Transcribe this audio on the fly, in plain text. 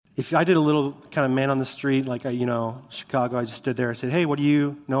if I did a little kind of man on the street, like, Chicago, I just stood there and said, hey, what do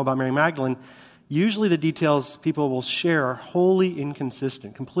you know about Mary Magdalene? Usually the details people will share are wholly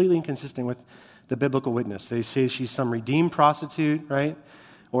inconsistent, completely inconsistent with the biblical witness. They say she's some redeemed prostitute, right?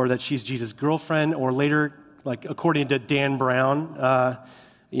 Or that she's Jesus' girlfriend, or later, like according to Dan Brown,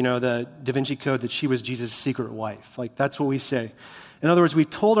 the Da Vinci Code, that she was Jesus' secret wife. Like, that's what we say. In other words, we've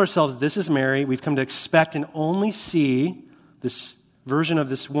told ourselves this is Mary. We've come to expect and only see this version of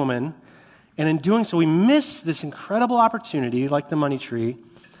this woman. And in doing so, we miss this incredible opportunity, like the money tree,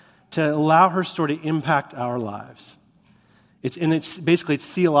 to allow her story to impact our lives. It's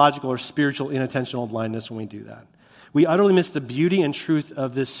theological or spiritual inattentional blindness when we do that. We utterly miss the beauty and truth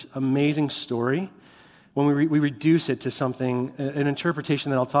of this amazing story when we reduce it to something, an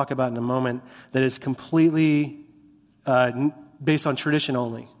interpretation that I'll talk about in a moment, that is completely based on tradition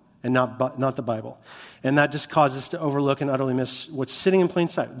only and not the Bible. And that just causes us to overlook and utterly miss what's sitting in plain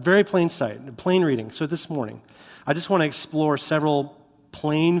sight, very plain sight, plain reading. So this morning, I just want to explore several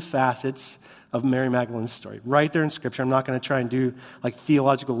plain facets of Mary Magdalene's story, right there in Scripture. I'm not going to try and do like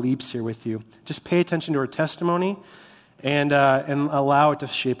theological leaps here with you. Just pay attention to her testimony and allow it to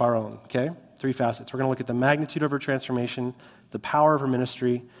shape our own, okay? 3 facets. We're going to look at the magnitude of her transformation, the power of her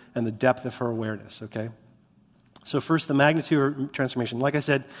ministry, and the depth of her awareness, okay? So first, the magnitude of her transformation. Like I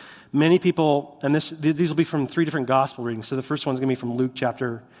said, many people, and these will be from 3 different gospel readings. So the first one's going to be from Luke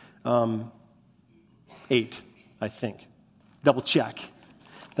chapter 8, I think. Double check.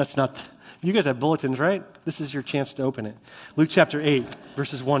 That's not... You guys have bulletins, right? This is your chance to open it. Luke chapter 8,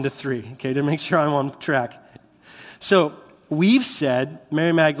 verses 1 to 3, okay, to make sure I'm on track. So we've said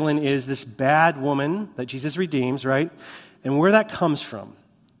Mary Magdalene is this bad woman that Jesus redeems, right? And where that comes from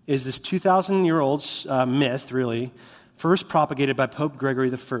is this 2,000-year-old myth, really, first propagated by Pope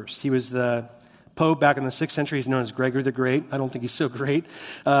Gregory I. He was the Pope back in the 6th century. He's known as Gregory the Great. I don't think he's so great.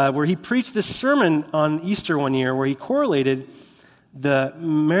 Where he preached this sermon on Easter one year where he correlated the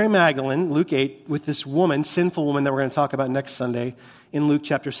Mary Magdalene, Luke 8, with this woman, sinful woman that we're going to talk about next Sunday in Luke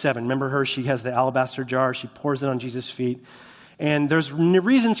chapter 7. Remember her? She has the alabaster jar. She pours it on Jesus' feet. And there's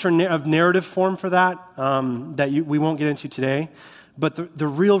reasons of narrative form for that we won't get into today. But the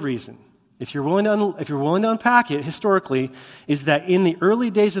real reason, if you're willing to unpack it historically, is that in the early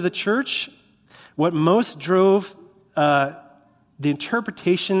days of the church, what most drove the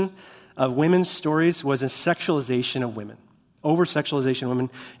interpretation of women's stories was a sexualization of women. Over-sexualization of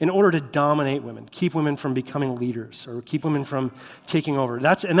women in order to dominate women, keep women from becoming leaders, or keep women from taking over.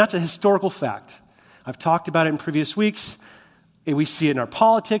 That's a historical fact. I've talked about it in previous weeks. We see it in our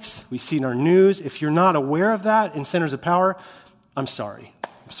politics. We see it in our news. If you're not aware of that in centers of power, I'm sorry.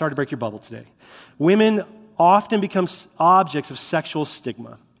 I'm sorry to break your bubble today. Women often become objects of sexual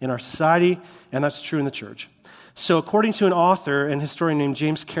stigma in our society, and that's true in the church. So according to an author and historian named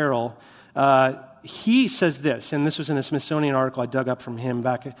James Carroll, he says this, and this was in a Smithsonian article I dug up from him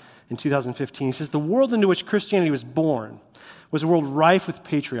back in 2015. He says, the world into which Christianity was born was a world rife with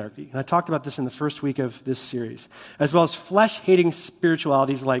patriarchy. And I talked about this in the first week of this series, as well as flesh-hating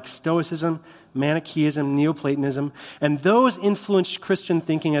spiritualities like Stoicism, Manichaeism, Neoplatonism, and those influenced Christian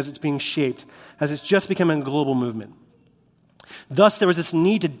thinking as it's being shaped, as it's just becoming a global movement. Thus, there was this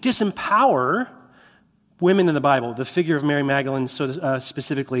need to disempower women in the Bible, the figure of Mary Magdalene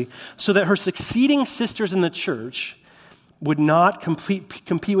specifically, so that her succeeding sisters in the church would not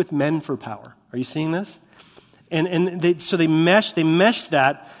compete with men for power. Are you seeing this? So they mesh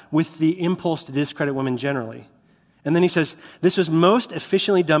that with the impulse to discredit women generally. And then he says, this was most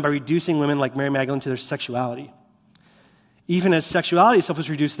efficiently done by reducing women like Mary Magdalene to their sexuality. Even as sexuality itself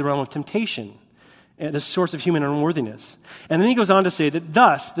was reduced to the realm of temptation, the source of human unworthiness. And then he goes on to say that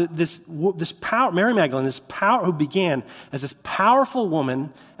thus, this power, Mary Magdalene, this power who began as this powerful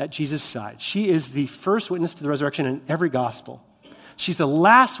woman at Jesus' side, she is the first witness to the resurrection in every gospel. She's the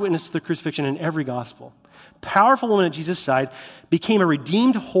last witness to the crucifixion in every gospel. Powerful woman at Jesus' side became a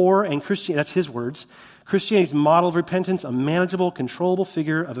redeemed whore, and Christianity, that's his words, Christianity's model of repentance, a manageable, controllable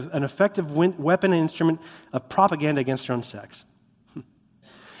figure of an effective weapon and instrument of propaganda against her own sex.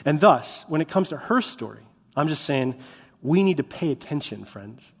 And thus, when it comes to her story, I'm just saying we need to pay attention,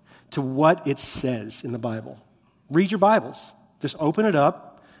 friends, to what it says in the Bible. Read your Bibles. Just open it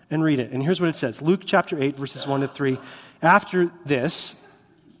up and read it. And here's what it says. Luke chapter 8, verses 1 to 3. After this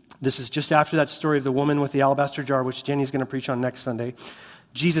is just after that story of the woman with the alabaster jar, which Jenny's going to preach on next Sunday.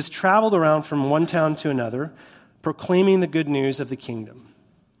 Jesus traveled around from one town to another, proclaiming the good news of the kingdom.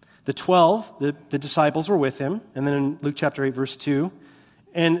 The 12, the disciples were with him. And then in Luke chapter 8, verse 2,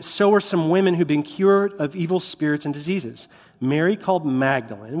 and so were some women who'd been cured of evil spirits and diseases. Mary called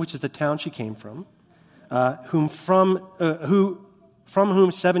Magdalene, which is the town she came from, who from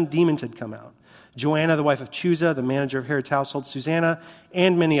whom 7 demons had come out. Joanna, the wife of Chusa, the manager of Herod's household, Susanna,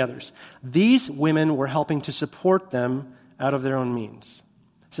 and many others. These women were helping to support them out of their own means.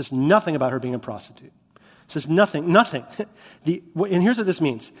 It says nothing about her being a prostitute. It says nothing. And here's what this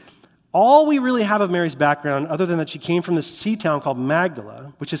means. All we really have of Mary's background, other than that she came from this sea town called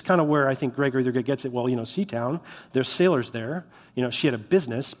Magdala, which is kind of where I think Gregory the Great gets it. Well, sea town, there's sailors there. She had a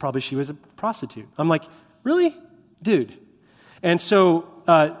business. Probably she was a prostitute. I'm like, really? Dude. And so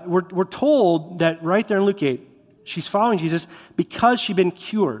we're told that right there in Luke 8, she's following Jesus because she'd been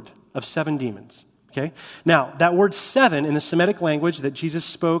cured of 7 demons. Okay? Now, that word 7 in the Semitic language that Jesus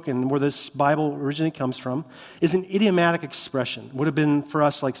spoke and where this Bible originally comes from is an idiomatic expression. Would have been for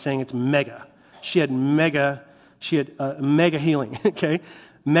us like saying it's mega. She had mega healing, okay?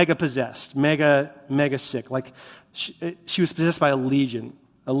 Mega possessed, mega sick. Like she was possessed by a legion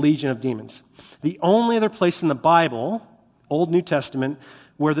of demons. The only other place in the Bible, Old New Testament,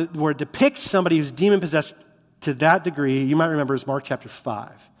 where it depicts somebody who's demon possessed to that degree, you might remember, is Mark chapter 5.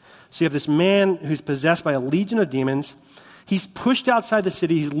 So you have this man who's possessed by a legion of demons. He's pushed outside the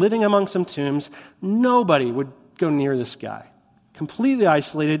city. He's living among some tombs. Nobody would go near this guy. Completely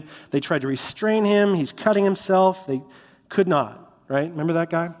isolated. They tried to restrain him. He's cutting himself. They could not, right? Remember that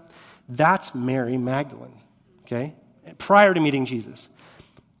guy? That's Mary Magdalene, okay? Prior to meeting Jesus.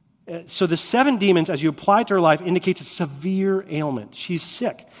 So the 7 demons, as you apply it to her life, indicates a severe ailment. She's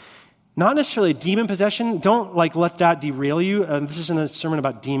sick. Not necessarily demon possession. Don't let that derail you. This isn't a sermon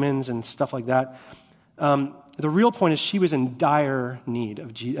about demons and stuff like that. The real point is she was in dire need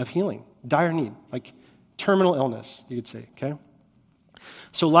of healing. Dire need, like terminal illness, you could say. Okay.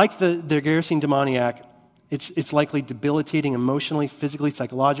 So, like the Gerasene demoniac, it's likely debilitating emotionally, physically,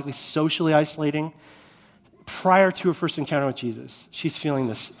 psychologically, socially isolating. Prior to her first encounter with Jesus, she's feeling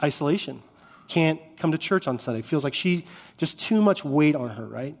this isolation. Can't come to church on Sunday. Feels like she just too much weight on her,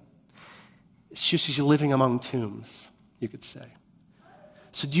 right? She's living among tombs, you could say.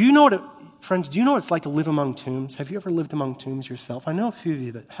 So friends, do you know what it's like to live among tombs? Have you ever lived among tombs yourself? I know a few of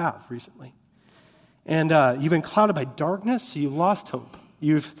you that have recently. And you've been clouded by darkness, so you've lost hope.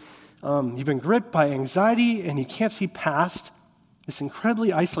 You've been gripped by anxiety, and you can't see past this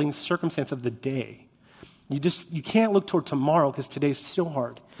incredibly isolating circumstance of the day. You can't look toward tomorrow because today's so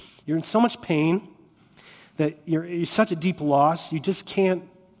hard. You're in so much pain that you're such a deep loss, you just can't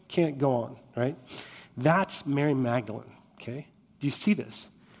go on, right? That's Mary Magdalene, okay? Do you see this?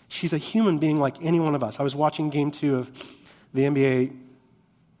 She's a human being like any one of us. I was watching Game 2 of the NBA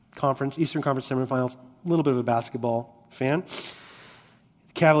conference, Eastern Conference semifinals, a little bit of a basketball fan.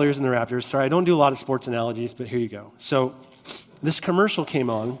 Cavaliers and the Raptors. Sorry, I don't do a lot of sports analogies, but here you go. So this commercial came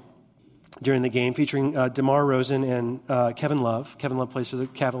on during the game featuring DeMar Rosen and Kevin Love. Kevin Love plays for the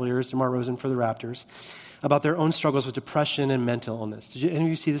Cavaliers, DeMar Rosen for the Raptors, about their own struggles with depression and mental illness. Did any of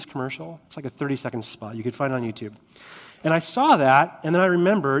you see this commercial? It's like a 30-second spot. You could find it on YouTube. And I saw that, and then I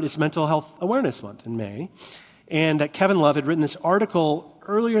remembered it's Mental Health Awareness Month in May, and that Kevin Love had written this article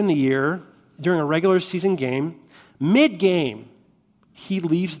earlier in the year during a regular season game. Mid-game, he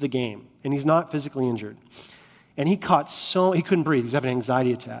leaves the game, and he's not physically injured. And he couldn't breathe. He's having an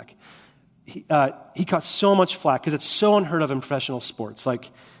anxiety attack. He caught so much flack because it's so unheard of in professional sports. Like,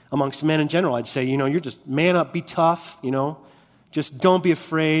 amongst men in general, I'd say, you're just man up, be tough, just don't be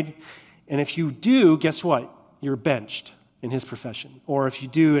afraid. And if you do, guess what? You're benched in his profession. Or if you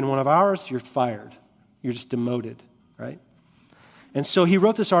do in one of ours, you're fired. You're just demoted, right? And so he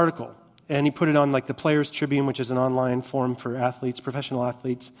wrote this article, and he put it on the Players Tribune, which is an online forum for athletes, professional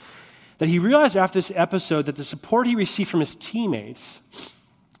athletes, that he realized after this episode that the support he received from his teammates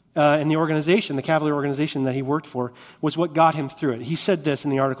and the organization, the Cavalier organization that he worked for, was what got him through it. He said this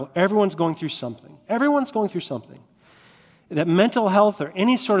in the article: everyone's going through something. Everyone's going through something. That mental health or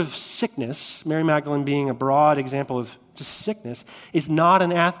any sort of sickness, Mary Magdalene being a broad example of just sickness, is not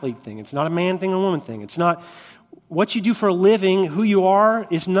an athlete thing. It's not a man thing, a woman thing. It's not what you do for a living, who you are.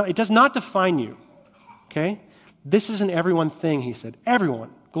 It does not define you, okay? This is an everyone thing, he said.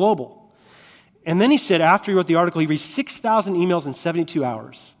 Everyone, global. And then he said, after he wrote the article, he read 6,000 emails in 72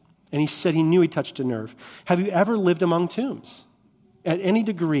 hours. And he said he knew he touched a nerve. Have you ever lived among tombs? At any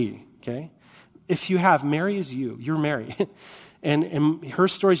degree, okay? If you have, Mary is you. You're Mary. and her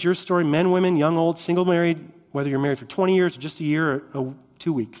story is your story. Men, women, young, old, single, married, whether you're married for 20 years or just a year or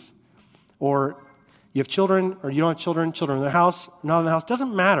 2 weeks. Or you have children or you don't have children in the house, not in the house.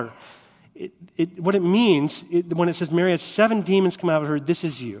 Doesn't matter. What it means, when it says Mary has 7 demons come out of her, this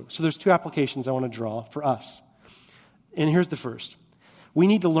is you. So there's 2 applications I want to draw for us. And here's the first. We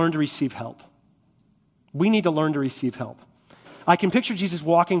need to learn to receive help. We need to learn to receive help. I can picture Jesus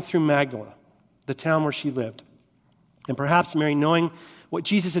walking through Magdala, the town where she lived. And perhaps Mary, knowing what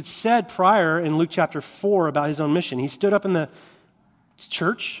Jesus had said prior in Luke chapter 4 about his own mission, he stood up in the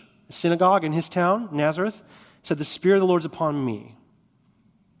church, synagogue in his town, Nazareth, said, "The Spirit of the Lord is upon me.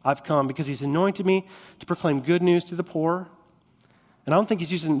 I've come because he's anointed me to proclaim good news to the poor." And I don't think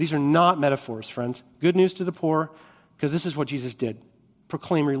he's using, these are not metaphors, friends. Good news to the poor, because this is what Jesus did.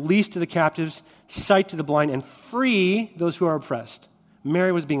 Proclaim release to the captives, sight to the blind, and free those who are oppressed.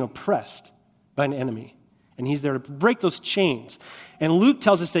 Mary was being oppressed by an enemy, and he's there to break those chains. And Luke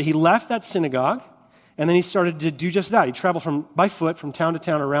tells us that he left that synagogue, and then he started to do just that. He traveled by foot from town to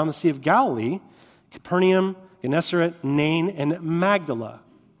town around the Sea of Galilee, Capernaum, Gennesaret, Nain, and Magdala.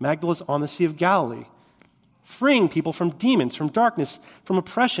 Magdala's on the Sea of Galilee, freeing people from demons, from darkness, from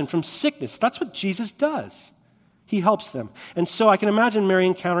oppression, from sickness. That's what Jesus does. He helps them. And so I can imagine Mary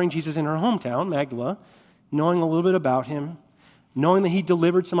encountering Jesus in her hometown, Magdala, knowing a little bit about him, knowing that he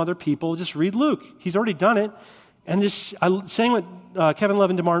delivered some other people. Just read Luke. He's already done it. And just saying what Kevin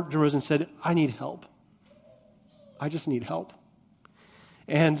Levin DeMar DeRozan said, I need help. I just need help.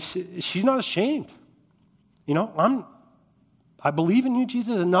 And she's not ashamed. You know, I believe in you,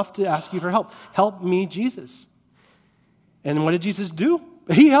 Jesus, enough to ask you for help. Help me, Jesus. And what did Jesus do?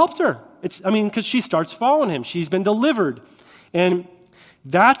 He helped her. Because she starts following him. She's been delivered. And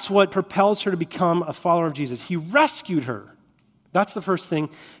that's what propels her to become a follower of Jesus. He rescued her. That's the first thing.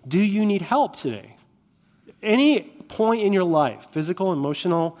 Do you need help today? Any point in your life, physical,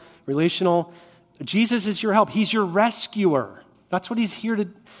 emotional, relational, Jesus is your help. He's your rescuer. That's what he's here to.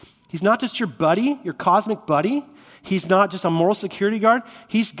 He's not just your buddy, your cosmic buddy. He's not just a moral security guard.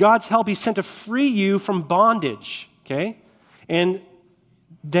 He's God's help. He's sent to free you from bondage, okay? And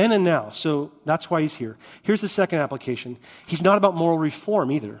then and now. So that's why he's here. Here's the second application. He's not about moral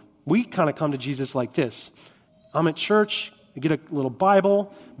reform either. We kind of come to Jesus like this. I'm at church, I get a little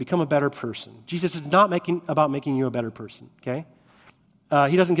Bible, become a better person. Jesus is not about making you a better person, okay?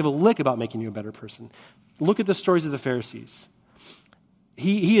 He doesn't give a lick about making you a better person. Look at the stories of the Pharisees.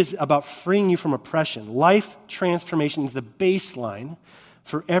 He is about freeing you from oppression. Life transformation is the baseline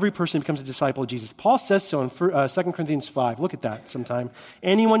for every person who becomes a disciple of Jesus. Paul says so in 2 Corinthians 5. Look at that sometime.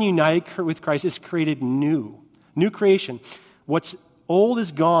 Anyone united with Christ is created new. New creation. What's old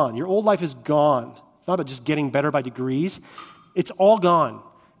is gone. Your old life is gone. It's not about just getting better by degrees. It's all gone.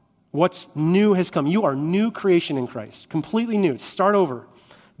 What's new has come. You are new creation in Christ. Completely new. Start over.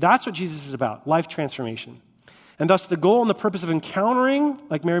 That's what Jesus is about. Life transformation. And thus the goal and the purpose of encountering,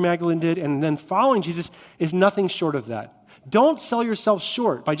 like Mary Magdalene did, and then following Jesus is nothing short of that. Don't sell yourself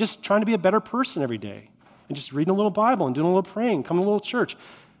short by just trying to be a better person every day and just reading a little Bible and doing a little praying, coming to a little church.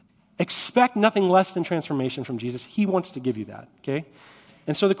 Expect nothing less than transformation from Jesus. He wants to give you that, okay?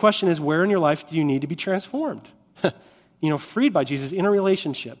 And so the question is, where in your life do you need to be transformed? Freed by Jesus in a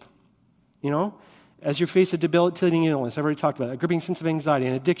relationship. As you face a debilitating illness, I've already talked about it, a gripping sense of anxiety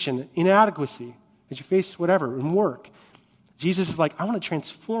and addiction, inadequacy, as you face whatever in work. Jesus is like, I want to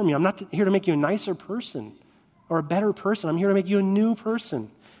transform you. I'm not here to make you a nicer person or a better person. I'm here to make you a new person.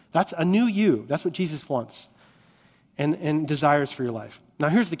 That's a new you. That's what Jesus wants and desires for your life. Now,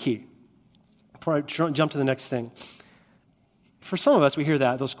 here's the key. Before I jump to the next thing. For some of us, we hear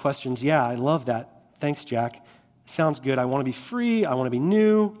those questions. Yeah, I love that. Thanks, Jack. Sounds good. I want to be free. I want to be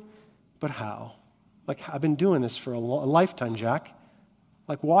new. But how? I've been doing this for a lifetime, Jack.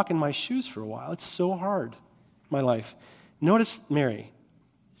 Walk in my shoes for a while. It's so hard, my life. Notice Mary.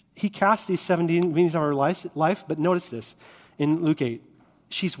 He cast these 7 demons of her life, but notice this. In Luke 8,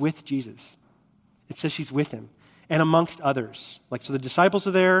 she's with Jesus. It says she's with him. And amongst others. So the disciples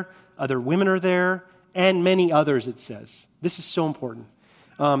are there, other women are there, and many others, it says. This is so important.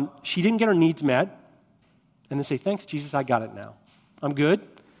 She didn't get her needs met, and then say, thanks, Jesus, I got it now. I'm good.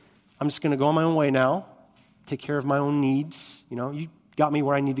 I'm just going to go on my own way now, take care of my own needs. You got me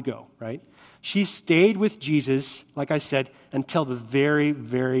where I need to go, right? She stayed with Jesus, like I said, until the very,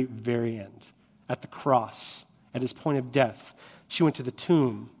 very, very end. At the cross, at his point of death. She went to the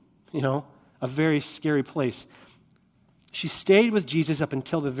tomb, a very scary place. She stayed with Jesus up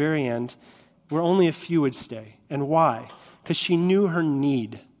until the very end, where only a few would stay. And why? Because she knew her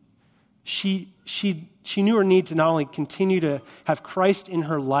need. She knew her need to not only continue to have Christ in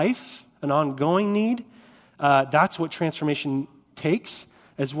her life, an ongoing need. That's what transformation takes,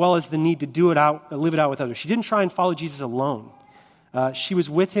 as well as the need to live it out with others. She didn't try and follow Jesus alone. She was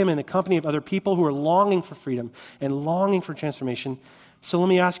with him in the company of other people who were longing for freedom and longing for transformation. So let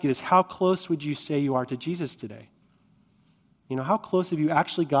me ask you this. How close would you say you are to Jesus today? How close have you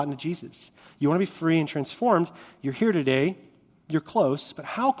actually gotten to Jesus? You want to be free and transformed. You're here today. You're close, but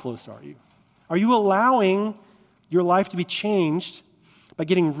how close are you? Are you allowing your life to be changed by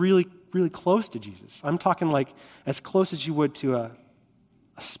getting really really close to Jesus. I'm talking like as close as you would to a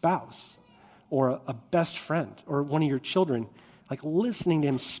spouse or a best friend or one of your children, like listening to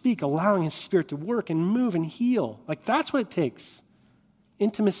him speak, allowing his Spirit to work and move and heal. Like that's what it takes,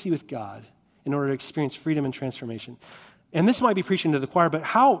 intimacy with God in order to experience freedom and transformation. And this might be preaching to the choir, but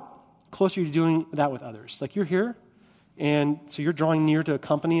how close are you doing that with others? Like you're here, and so you're drawing near to a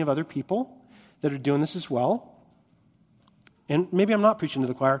company of other people that are doing this as well. And maybe I'm not preaching to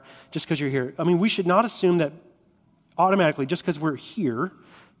the choir just because you're here. I mean, we should not assume that automatically, just because we're here,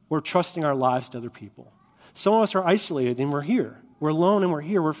 we're trusting our lives to other people. Some of us are isolated and we're here. We're alone and we're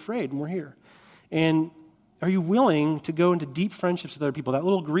here. We're afraid and we're here. And are you willing to go into deep friendships with other people? That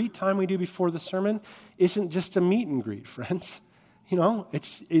little greet time we do before the sermon isn't just a meet and greet, friends. You know,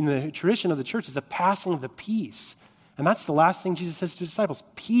 it's in the tradition of the church, it's the passing of the peace. And that's the last thing Jesus says to his disciples,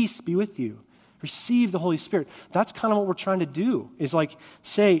 peace be with you. Receive the Holy Spirit. That's kind of what we're trying to do, is like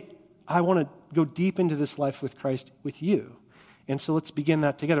say, I want to go deep into this life with Christ with you. And so let's begin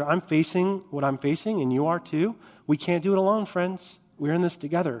that together. I'm facing what I'm facing, and you are too. We can't do it alone, friends. We're in this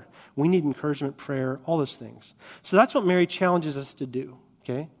together. We need encouragement, prayer, all those things. So that's what Mary challenges us to do,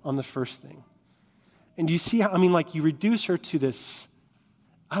 okay, on the first thing. And do you see how, you reduce her to this,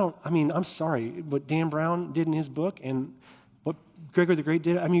 I'm sorry, what Dan Brown did in his book and what Gregory the Great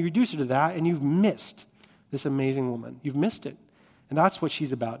did, you reduce her to that, and you've missed this amazing woman. You've missed it. And that's what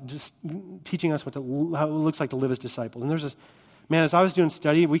she's about, just teaching us how it looks like to live as disciples. And there's this, as I was doing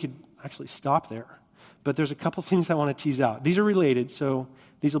study, we could actually stop there. But there's a couple things I want to tease out. These are related, so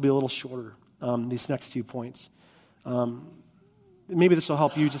these will be a little shorter, these next 2 points. Maybe this will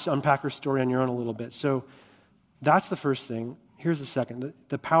help you just unpack her story on your own a little bit. So that's the first thing. Here's the second,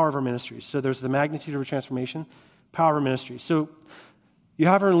 the power of her ministry. So there's the magnitude of her transformation, power of her ministry. So you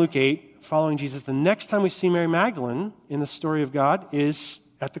have her in Luke 8, following Jesus. The next time we see Mary Magdalene in the story of God is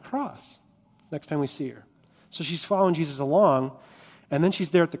at the cross. Next time we see her. So she's following Jesus along, and then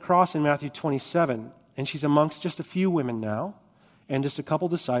she's there at the cross in Matthew 27, and she's amongst just a few women now, and just a couple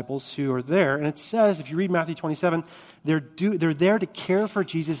disciples who are there. And it says, if you read Matthew 27, they're there to care for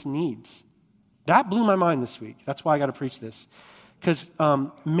Jesus' needs. That blew my mind this week. That's why I got to preach this. Because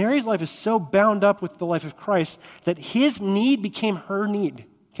Mary's life is so bound up with the life of Christ that his need became her need,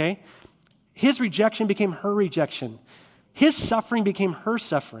 okay? His rejection became her rejection. His suffering became her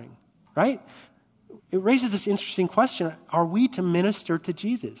suffering, right? It raises this interesting question. Are we to minister to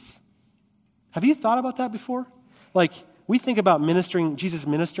Jesus? Have you thought about that before? Like, we think about Jesus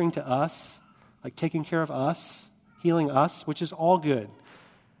ministering to us, like taking care of us, healing us, which is all good.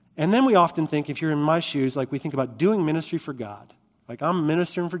 And then we often think, if you're in my shoes, like we think about doing ministry for God. Like, I'm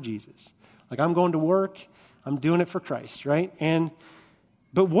ministering for Jesus. Like, I'm going to work, I'm doing it for Christ, right?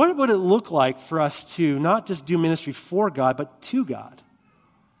 But what would it look like for us to not just do ministry for God, but to God,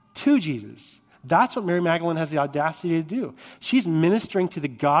 to Jesus? That's what Mary Magdalene has the audacity to do. She's ministering to the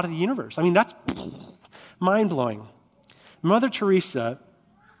God of the universe. That's mind-blowing. Mother Teresa,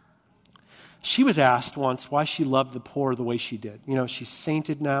 she was asked once why she loved the poor the way she did. She's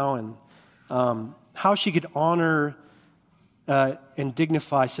sainted now, and how she could honor and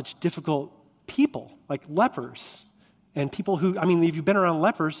dignify such difficult people, like lepers, and people who, if you've been around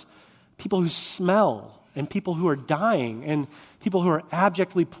lepers, people who smell, and people who are dying, and people who are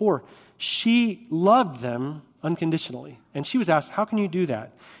abjectly poor. She loved them unconditionally. And she was asked, how can you do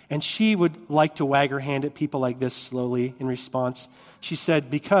that? And she would like to wag her hand at people like this slowly in response. She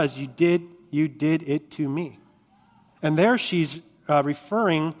said, because you did it to me. And there she's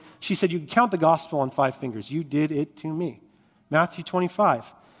referring, she said, you can count the gospel on 5 fingers. You did it to me. Matthew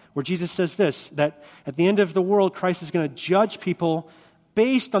 25, where Jesus says this, that at the end of the world, Christ is going to judge people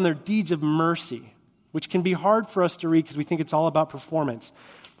based on their deeds of mercy, which can be hard for us to read because we think it's all about performance.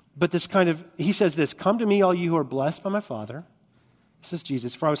 But he says this, come to me, all you who are blessed by my Father. This is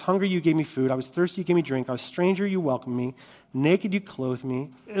Jesus. For I was hungry, you gave me food. I was thirsty, you gave me drink. I was a stranger, you welcomed me. Naked, you clothed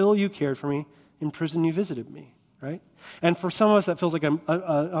me. Ill, you cared for me. In prison, you visited me. Right? And for some of us, that feels like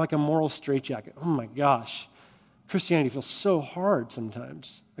a moral straitjacket. Oh my gosh. Christianity feels so hard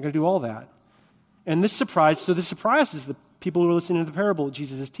sometimes. I got to do all that. And this surprises the people who are listening to the parable that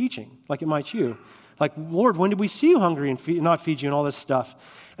Jesus is teaching, like it might you. Like, Lord, when did we see you hungry and not feed you and all this stuff?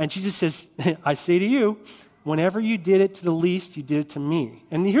 And Jesus says, I say to you, whenever you did it to the least, you did it to me.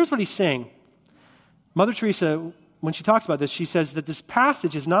 And here's what he's saying. Mother Teresa, when she talks about this, she says that this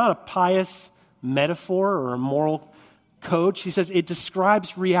passage is not a pious metaphor or a moral code. She says it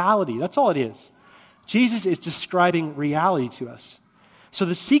describes reality. That's all it is. Jesus is describing reality to us. So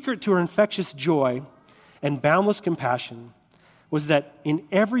the secret to her infectious joy and boundless compassion was that in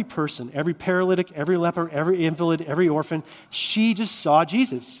every person, every paralytic, every leper, every invalid, every orphan, she just saw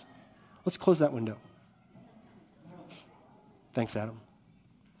Jesus. Let's close that window. Thanks, Adam.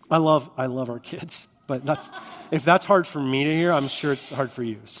 I love our kids, but if that's hard for me to hear, I'm sure it's hard for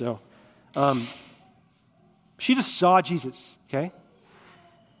you. So, she just saw Jesus, okay?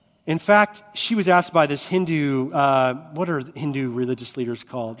 In fact, she was asked by this Hindu, what are Hindu religious leaders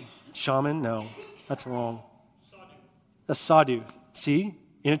called? Shaman? No, that's wrong. A sadhu. See?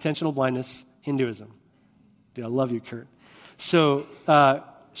 Inattentional blindness, Hinduism. Dude, I love you, Kurt. So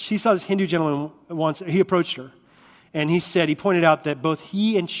she saw this Hindu gentleman once. He approached her, and he pointed out that both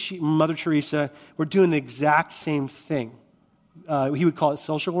he and Mother Teresa were doing the exact same thing. He would call it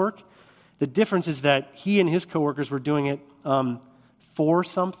social work. The difference is that he and his coworkers were doing it for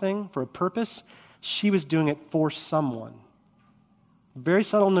something, for a purpose. She was doing it for someone. Very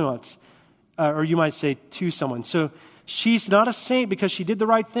subtle nuance, or you might say to someone. So she's not a saint because she did the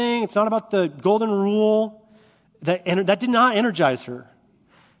right thing. It's not about the golden rule. That did not energize her.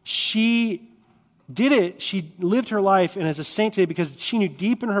 She did it. She lived her life and as a saint today because she knew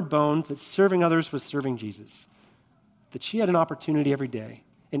deep in her bones that serving others was serving Jesus. That she had an opportunity every day,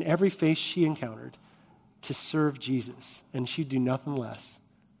 in every face she encountered, to serve Jesus. And she'd do nothing less.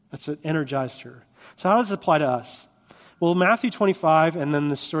 That's what energized her. So how does it apply to us? Well, Matthew 25 and then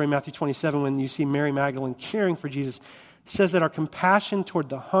the story in Matthew 27, when you see Mary Magdalene caring for Jesus, says that our compassion toward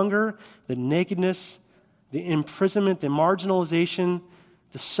the hunger, the nakedness, the imprisonment, the marginalization,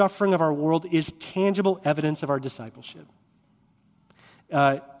 the suffering of our world is tangible evidence of our discipleship.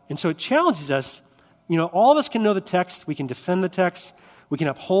 And so it challenges us. All of us can know the text. We can defend the text. We can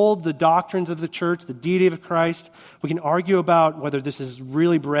uphold the doctrines of the church, the deity of Christ. We can argue about whether this is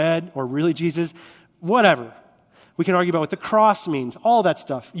really bread or really Jesus, whatever. We can argue about what the cross means, all that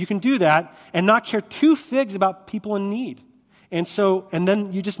stuff. You can do that and not care two figs about people in need. And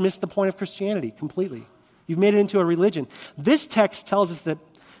then you just miss the point of Christianity completely. You've made it into a religion. This text tells us that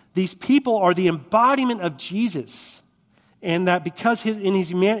these people are the embodiment of Jesus, and that because in his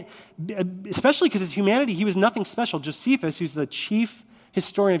humanity, especially because his humanity, he was nothing special. Josephus, who's the chief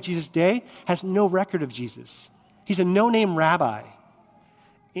historian of Jesus' day, has no record of Jesus. He's a no-name rabbi.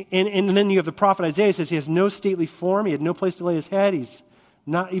 And then you have the prophet Isaiah says he has no stately form, he had no place to lay his head, he's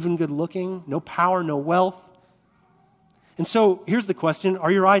not even good looking, no power, no wealth. And so here's the question,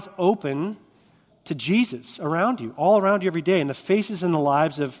 are your eyes open to Jesus around you, all around you every day, in the faces and the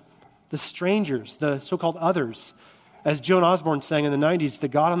lives of the strangers, the so-called others? As Joan Osborne sang in the 90s, the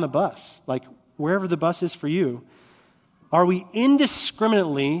God on the bus, like wherever the bus is for you. Are we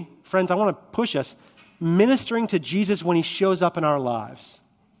indiscriminately, friends, I want to push us, ministering to Jesus when he shows up in our lives?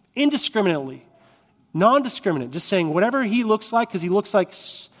 Indiscriminately, non-discriminate, just saying whatever he looks like, because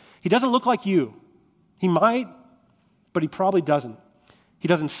he doesn't look like you. He might, but he probably doesn't. He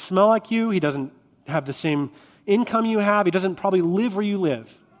doesn't smell like you. He doesn't have the same income you have. He doesn't probably live where you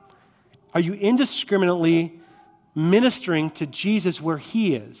live. Are you indiscriminately ministering to Jesus where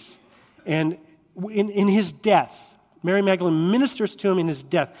he is? And in his death, Mary Magdalene ministers to him in his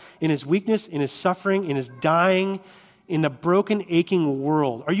death, in his weakness, in his suffering, in his dying, in the broken, aching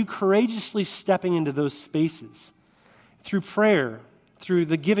world. Are you courageously stepping into those spaces through prayer, through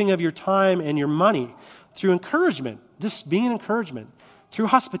the giving of your time and your money, through encouragement, just being an encouragement, through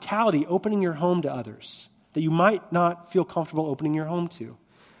hospitality, opening your home to others that you might not feel comfortable opening your home to,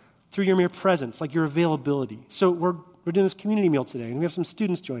 through your mere presence, like your availability. So we're doing this community meal today, and we have some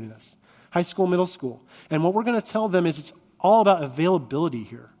students joining us, high school, middle school. And what we're going to tell them is it's all about availability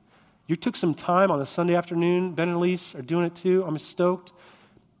here. You took some time on a Sunday afternoon. Ben and Elise are doing it too. I'm stoked.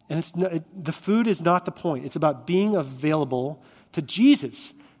 And the food is not the point. It's about being available to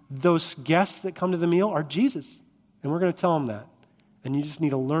Jesus. Those guests that come to the meal are Jesus. And we're going to tell them that. And you just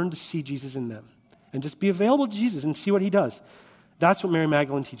need to learn to see Jesus in them. And just be available to Jesus and see what he does. That's what Mary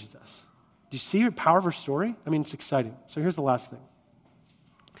Magdalene teaches us. Do you see her power of her story? I mean, it's exciting. So here's the last thing.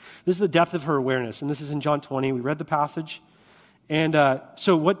 This is the depth of her awareness. And this is in John 20. We read the passage. And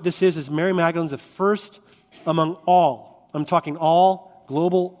so what this is Mary Magdalene's the first among all. I'm talking all,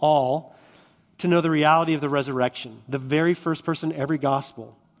 global all, to know the reality of the resurrection. The very first person in every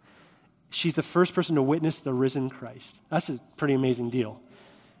gospel. She's the first person to witness the risen Christ. That's a pretty amazing deal.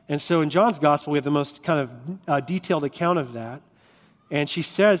 And so in John's gospel, we have the most kind of detailed account of that. And he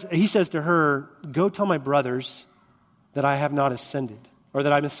says to her, go tell my brothers that I have not ascended, or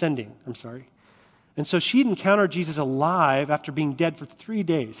that I'm ascending, And so she'd encountered Jesus alive after being dead for 3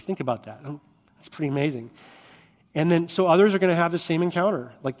 days. Think about that. That's pretty amazing. And then, so others are going to have the same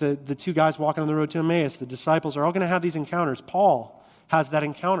encounter. Like the two guys walking on the road to Emmaus, the disciples are all going to have these encounters. Paul has that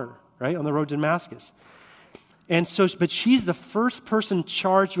encounter, right, on the road to Damascus. And so, but she's the first person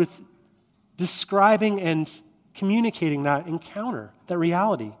charged with describing and communicating that encounter, that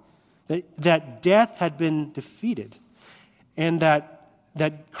reality, that death had been defeated, and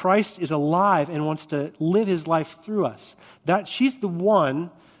that Christ is alive and wants to live his life through us. That she's the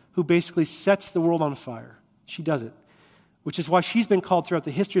one who basically sets the world on fire. She does it, which is why she's been called throughout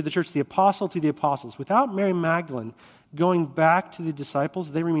the history of the church the apostle to the apostles. Without Mary Magdalene going back to the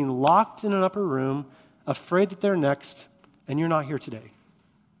disciples, they remain locked in an upper room, afraid that they're next, and you're not here today,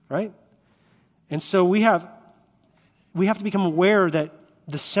 right? And so we have to become aware that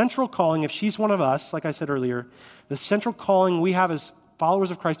the central calling, if she's one of us, like I said earlier, the central calling we have as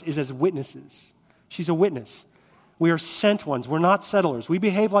followers of Christ is as witnesses. She's a witness. We are sent ones. We're not settlers. We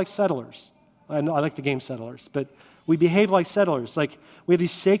behave like settlers. I like the game Settlers, but we behave like settlers. Like we have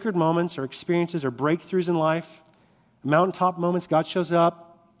these sacred moments or experiences or breakthroughs in life, mountaintop moments. God shows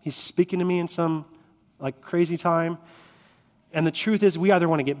up. He's speaking to me in some like crazy time. And the truth is we either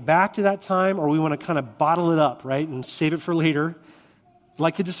want to get back to that time or we want to kind of bottle it up, right, and save it for later.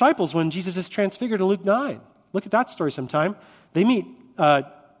 Like the disciples when Jesus is transfigured in Luke 9. Look at that story sometime. They meet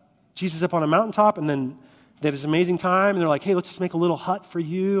Jesus up on a mountaintop, and then they have this amazing time, and they're like, hey, let's just make a little hut for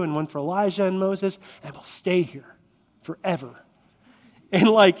you and one for Elijah and Moses, and we'll stay here forever. And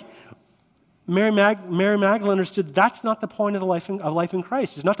like Mary Magdalene understood that's not the point of life in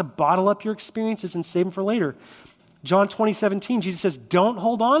Christ. It's not to bottle up your experiences and save them for later. John 20:17, Jesus says, don't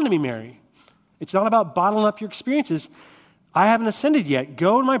hold on to me, Mary. It's not about bottling up your experiences. I haven't ascended yet.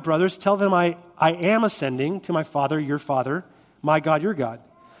 Go to my brothers, tell them I am ascending to my Father, your Father, my God, your God.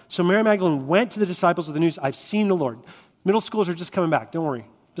 So Mary Magdalene went to the disciples with the news, I've seen the Lord. Middle schoolers are just coming back. Don't worry.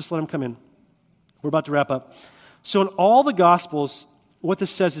 Just let them come in. We're about to wrap up. So in all the Gospels, what this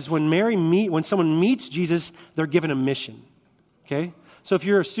says is when someone meets Jesus, they're given a mission. Okay? So if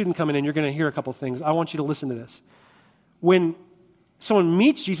you're a student coming in, you're going to hear a couple things. I want you to listen to this. When someone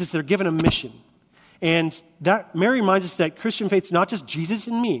meets Jesus, they're given a mission. And that Mary reminds us that Christian faith's not just Jesus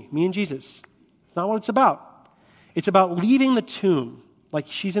and me and Jesus. It's not what it's about. It's about leaving the tomb. Like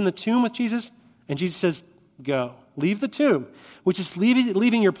she's in the tomb with Jesus, and Jesus says, go. Leave the tomb, which is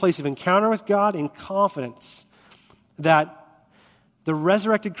leaving your place of encounter with God in confidence that the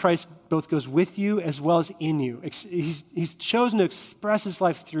resurrected Christ both goes with you as well as in you. He's chosen to express his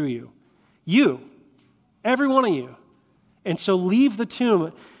life through you. You, every one of you. And so leave the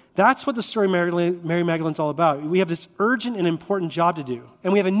tomb. That's what the story of Mary Magdalene's all about. We have this urgent and important job to do,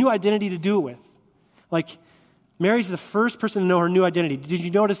 and we have a new identity to do it with. Like, Mary's the first person to know her new identity. Did you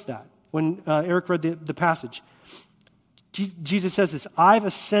notice that when Eric read the passage? Jesus says this, I'm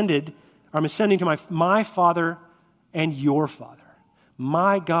ascending to my Father and your Father,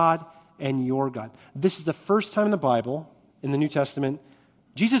 my God and your God. This is the first time in the Bible, in the New Testament,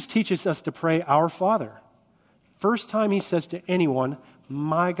 Jesus teaches us to pray our Father. First time he says to anyone,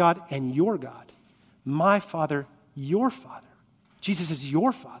 my God and your God, my Father, your Father. Jesus is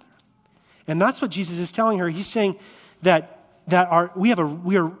your Father. And that's what Jesus is telling her. He's saying that we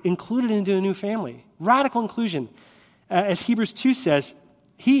are included into a new family. Radical inclusion. As Hebrews 2 says,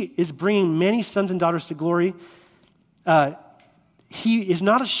 he is bringing many sons and daughters to glory. He is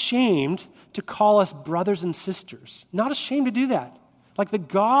not ashamed to call us brothers and sisters. Not ashamed to do that. Like the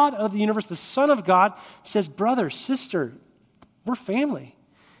God of the universe, the Son of God, says, brother, sister, we're family.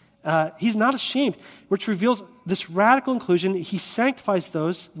 He's not ashamed, which reveals this radical inclusion. He sanctifies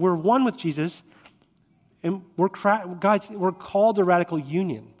those. We're one with Jesus, and we're called to radical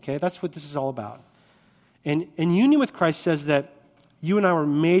union. Okay, that's what this is all about. And union with Christ says that you and I were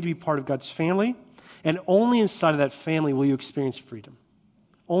made to be part of God's family, and only inside of that family will you experience freedom.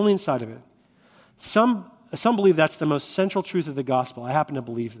 Only inside of it. Some believe that's the most central truth of the gospel. I happen to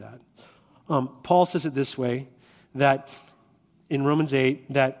believe that. Paul says it this way, that in Romans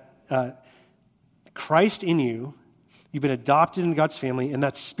 8, that Christ in you, you've been adopted into God's family, and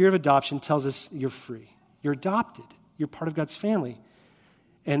that spirit of adoption tells us you're free. You're adopted. You're part of God's family.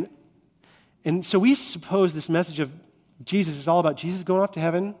 And so we suppose this message of Jesus is all about Jesus going off to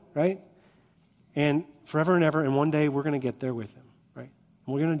heaven, right? And forever and ever, and one day we're going to get there with him, right?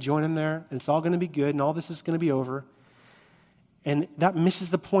 And we're going to join him there, and it's all going to be good, and all this is going to be over. And that misses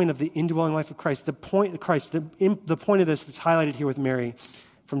the point of the indwelling life of Christ. The point of Christ, the point of this that's highlighted here with Mary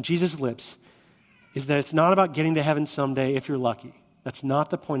from Jesus' lips is that it's not about getting to heaven someday if you're lucky. That's not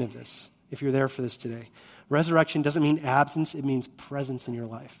the point of this, if you're there for this today. Resurrection doesn't mean absence, it means presence in your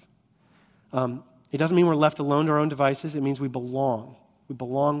life. It doesn't mean we're left alone to our own devices, it means we belong. We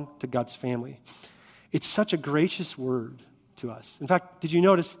belong to God's family. It's such a gracious word to us. In fact, did you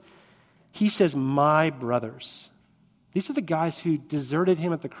notice, he says, my brothers. These are the guys who deserted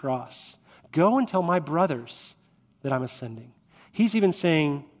him at the cross. Go and tell my brothers that I'm ascending. He's even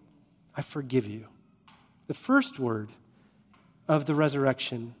saying, I forgive you. The first word of the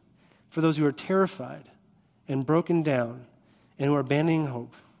resurrection for those who are terrified and broken down and who are abandoning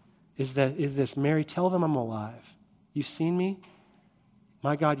hope is this, Mary, tell them I'm alive. You've seen me,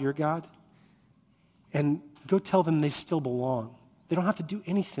 my God, your God, and go tell them they still belong. They don't have to do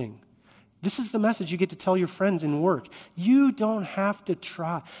anything. This is the message you get to tell your friends in work. You don't have to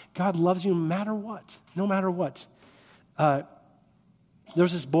try. God loves you no matter what. No matter what. There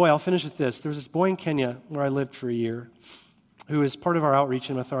was this boy, I'll finish with this. There was this boy in Kenya where I lived for a year who was part of our outreach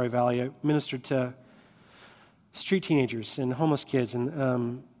in Mathare Valley. I ministered to street teenagers and homeless kids,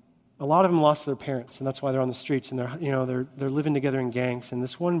 and a lot of them lost their parents, and that's why they're on the streets, and they're living together in gangs. And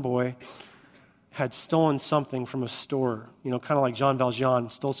this one boy had stolen something from a store, kind of like Jean Valjean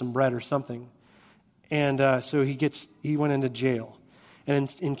stole some bread or something. And so he went into jail.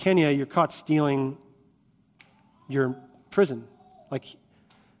 And in Kenya, you're caught stealing, you're prison, like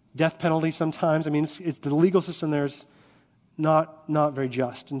death penalty sometimes. I mean, it's the legal system there is not very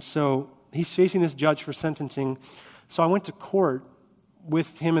just. And so he's facing this judge for sentencing. So I went to court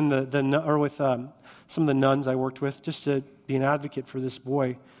with him and with some of the nuns I worked with, just to be an advocate for this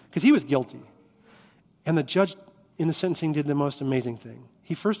boy, because he was guilty. And the judge in the sentencing did the most amazing thing.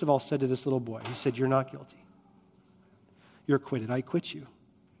 He first of all said to this little boy, he said, "You're not guilty. You're acquitted. I acquit you."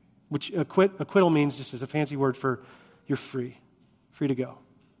 Which acquittal means, just as a fancy word for you're free to go.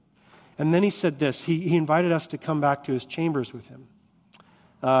 And then he said this, he invited us to come back to his chambers with him,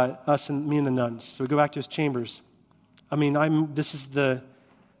 us and me and the nuns. So we go back to his chambers. I mean, this is the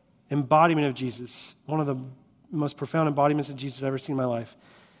embodiment of Jesus, one of the most profound embodiments of Jesus I've ever seen in my life.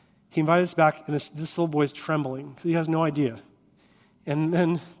 He invited us back, and this little boy is trembling because he has no idea. And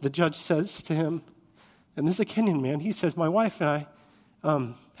then the judge says to him, and this is a Kenyan man, he says, "My wife and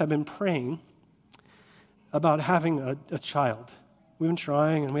I have been praying about having a child. We've been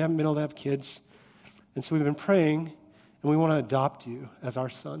trying, and we haven't been able to have kids. And so we've been praying, and we want to adopt you as our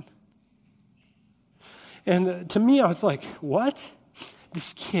son." And to me, I was like, what?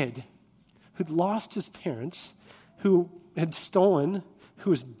 This kid who'd lost his parents, who had stolen, who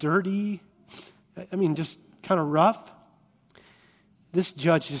was dirty, just kind of rough. This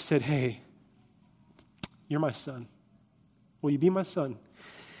judge just said, "Hey, you're my son. Will you be my son?"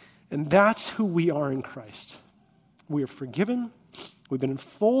 And that's who we are in Christ. We are forgiven. We've been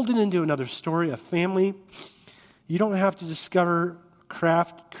enfolded into another story, a family. You don't have to discover,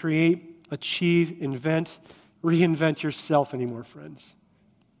 craft, create, achieve, invent, reinvent yourself anymore, friends.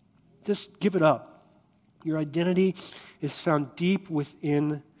 Just give it up. Your identity is found deep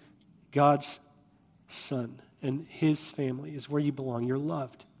within God's Son, and his family is where you belong. You're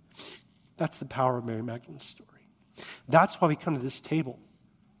loved. That's the power of Mary Magdalene's story. That's why we come to this table,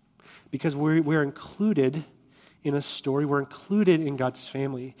 because we're included in a story. We're included in God's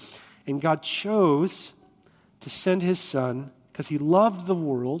family, and God chose to send his Son because he loved the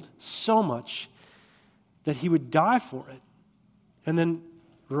world so much that he would die for it and then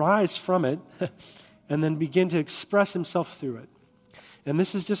rise from it and then begin to express himself through it. And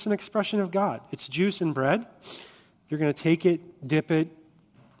this is just an expression of God. It's juice and bread. You're going to take it, dip it,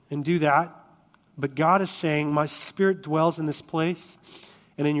 and do that. But God is saying, my Spirit dwells in this place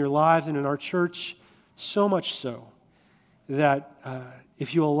and in your lives and in our church, so much so that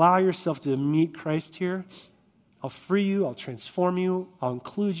if you allow yourself to meet Christ here, I'll free you, I'll transform you, I'll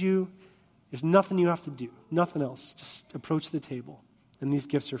include you. There's nothing you have to do, nothing else. Just approach the table, and these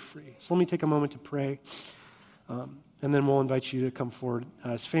gifts are free. So let me take a moment to pray, and then we'll invite you to come forward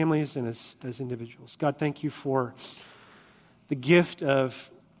as families and as individuals. God, thank you for the gift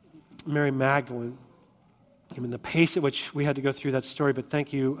of Mary Magdalene. The pace at which we had to go through that story, but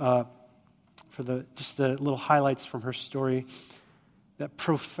thank you for the little highlights from her story that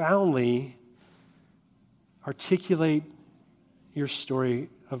profoundly articulate your story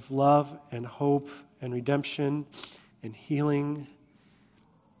of love and hope and redemption and healing,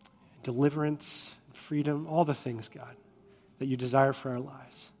 deliverance, freedom, all the things, God, that you desire for our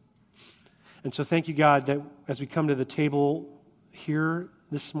lives. And so thank you, God, that as we come to the table here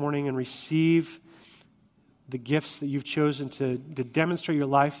this morning and receive the gifts that you've chosen to demonstrate your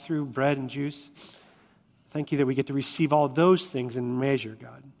life through bread and juice, thank you that we get to receive all those things in measure,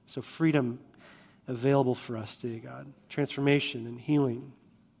 God. So freedom available for us today, God. Transformation and healing.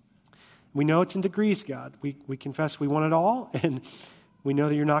 We know it's in degrees, God. We confess we want it all, and we know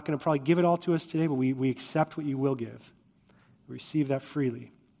that you're not going to probably give it all to us today, but we accept what you will give. We receive that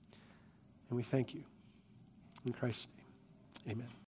freely, and we thank you. In Christ's name, amen.